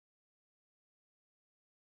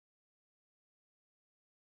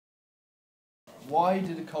Why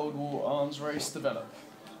did a Cold War arms race develop?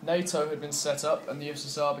 NATO had been set up and the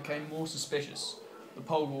USSR became more suspicious. The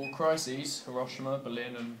Cold War crises, Hiroshima,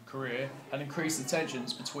 Berlin and Korea, had increased the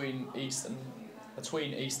tensions between East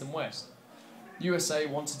and West. The USA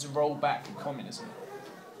wanted to roll back communism.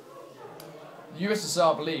 The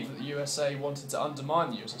USSR believed that the USA wanted to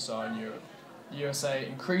undermine the USSR in Europe. The USA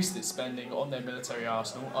increased its spending on their military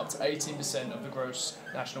arsenal up to 18% of the gross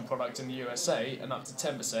national product in the USA and up to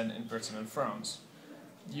 10% in Britain and France.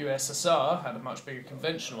 The USSR had a much bigger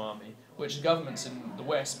conventional army, which governments in the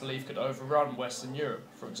West believed could overrun Western Europe,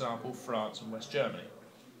 for example France and West Germany.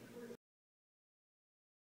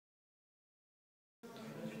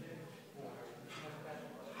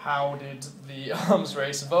 How did the arms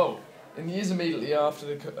race evolve? In the years immediately after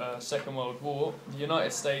the Second World War, the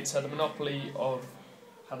United States had a monopoly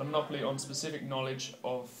on specific knowledge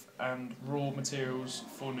of and raw materials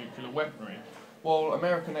for nuclear weaponry, while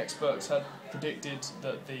American experts had predicted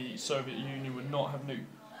that the Soviet Union would not have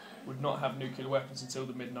nuclear weapons until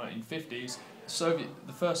the mid-1950s.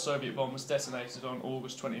 The first Soviet bomb was detonated on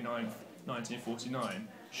August 29, 1949,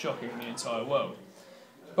 shocking the entire world.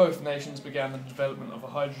 Both nations began the development of a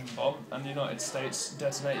hydrogen bomb, and the United States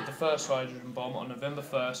detonated the first hydrogen bomb on November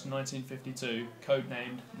 1st, 1952,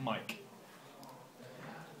 codenamed Mike.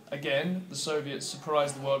 Again, the Soviets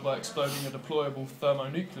surprised the world by exploding a deployable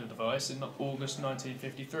thermonuclear device in August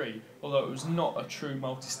 1953, although it was not a true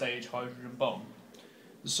multi-stage hydrogen bomb.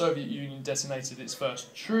 The Soviet Union detonated its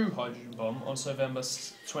first true hydrogen bomb on November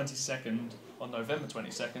 22nd,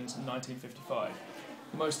 1955.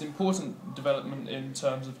 The most important development in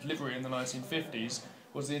terms of delivery in the 1950s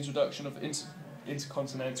was the introduction of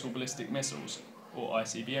intercontinental ballistic missiles, or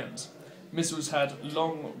ICBMs. Missiles had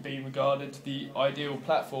long been regarded the ideal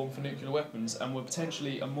platform for nuclear weapons and were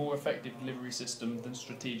potentially a more effective delivery system than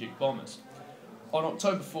strategic bombers. On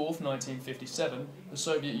October 4th, 1957, the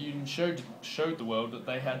Soviet Union showed the world that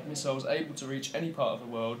they had missiles able to reach any part of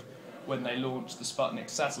the world when they launched the Sputnik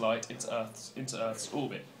satellite into Earth's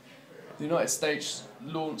orbit. The United States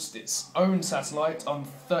launched its own satellite on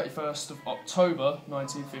 31st of October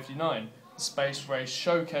 1959. The space race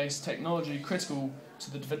showcased technology critical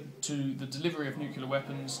to the delivery of nuclear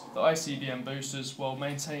weapons, the ICBM boosters, while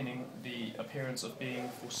maintaining the appearance of being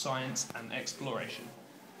for science and exploration.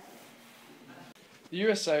 The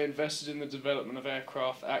USA invested in the development of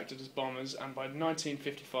aircraft that acted as bombers, and by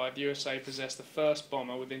 1955 the USA possessed the first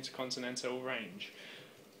bomber with intercontinental range,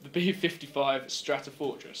 the B-55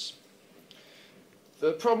 Stratofortress.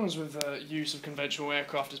 The problems with the use of conventional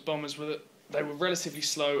aircraft as bombers were that they were relatively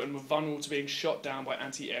slow and were vulnerable to being shot down by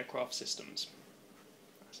anti-aircraft systems.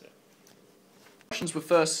 That's it. Russians were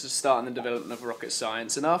first to start in the development of rocket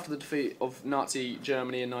science, and after the defeat of Nazi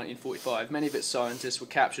Germany in 1945, many of its scientists were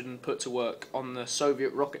captured and put to work on the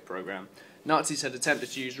Soviet rocket program. Nazis had attempted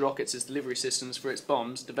to use rockets as delivery systems for its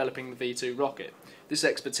bombs, developing the V-2 rocket. This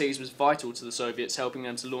expertise was vital to the Soviets, helping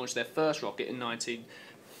them to launch their first rocket in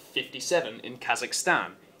 1957 in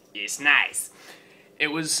Kazakhstan. It's nice. It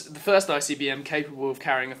was the first ICBM capable of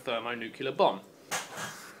carrying a thermonuclear bomb.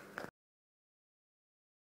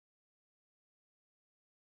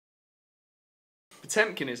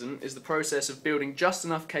 Potemkinism is the process of building just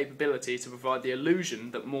enough capability to provide the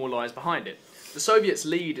illusion that more lies behind it. The Soviets'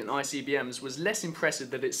 lead in ICBMs was less impressive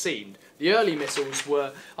than it seemed. The early missiles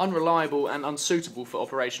were unreliable and unsuitable for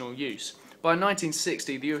operational use. By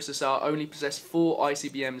 1960, the USSR only possessed 4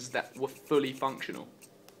 ICBMs that were fully functional.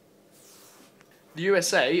 The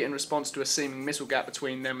USA, in response to a seeming missile gap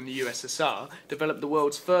between them and the USSR, developed the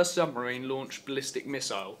world's first submarine-launched ballistic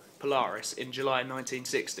missile, Polaris, in July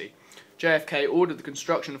 1960. JFK ordered the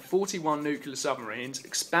construction of 41 nuclear submarines,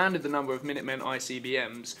 expanded the number of Minutemen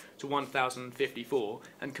ICBMs to 1,054,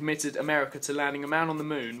 and committed America to landing a man on the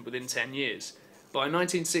moon within 10 years. By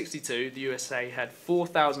 1962, the USA had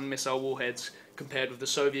 4,000 missile warheads compared with the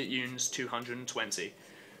Soviet Union's 220.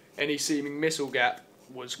 Any seeming missile gap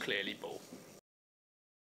was clearly bull.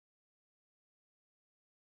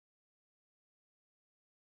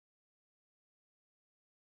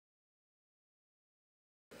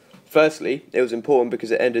 Firstly, it was important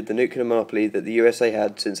because it ended the nuclear monopoly that the USA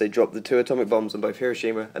had since they dropped the 2 atomic bombs on both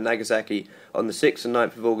Hiroshima and Nagasaki on the 6th and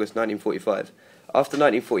 9th of August 1945. After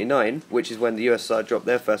 1949, which is when the USSR dropped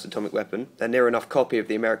their first atomic weapon, a near enough copy of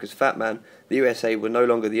the America's Fat Man, the USA were no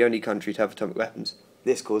longer the only country to have atomic weapons.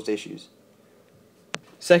 This caused issues.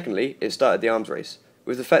 Secondly, it started the arms race.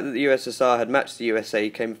 With the fact that the USSR had matched the USA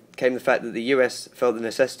came the fact that the US felt the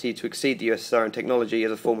necessity to exceed the USSR in technology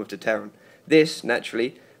as a form of deterrent. This,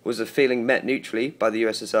 naturally, was a feeling met neutrally by the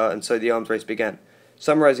USSR, and so the arms race began.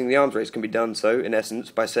 Summarising the arms race can be done so, in essence,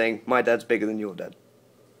 by saying, my dad's bigger than your dad.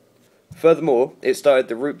 Furthermore, it started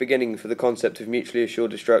the root beginning for the concept of mutually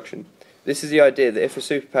assured destruction. This is the idea that if a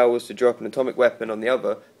superpower was to drop an atomic weapon on the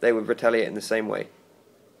other, they would retaliate in the same way.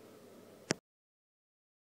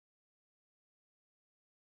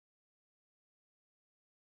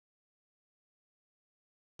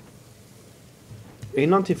 In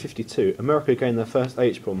 1952, America gained their first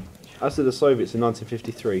H-bomb, as did the Soviets in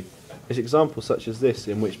 1953. It's examples such as this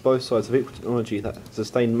in which both sides have equal technology that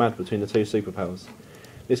sustained mad between the two superpowers.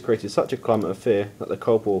 This created such a climate of fear that the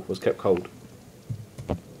Cold War was kept cold.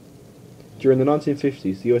 During the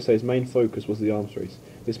 1950s, the USA's main focus was the arms race.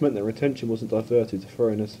 This meant that attention wasn't diverted to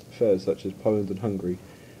foreign affairs such as Poland and Hungary,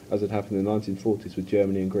 as had happened in the 1940s with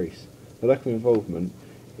Germany and Greece. The lack of involvement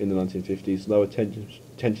in the 1950s lowered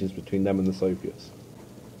tensions between them and the Soviets.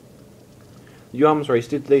 The arms race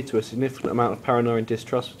did lead to a significant amount of paranoia and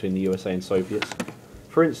distrust between the USA and Soviets.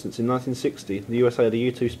 For instance, in 1960, the USA had a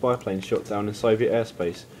U-2 spy plane shot down in Soviet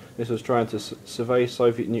airspace. This was trying to survey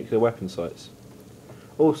Soviet nuclear weapon sites.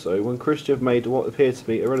 Also, when Khrushchev made what appeared to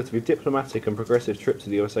be a relatively diplomatic and progressive trip to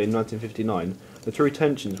the USA in 1959, the true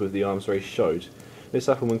tensions with the arms race showed. This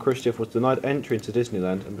happened when Khrushchev was denied entry into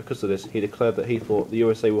Disneyland, and because of this, he declared that he thought the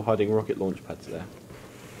USA were hiding rocket launch pads there.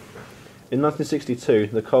 In 1962,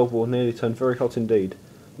 the Cold War nearly turned very hot indeed.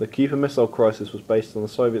 The Cuban Missile Crisis was based on the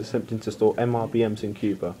Soviets attempting to store MRBMs in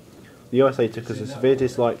Cuba. The USA took a severe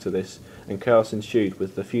dislike to this, and chaos ensued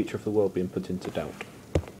with the future of the world being put into doubt.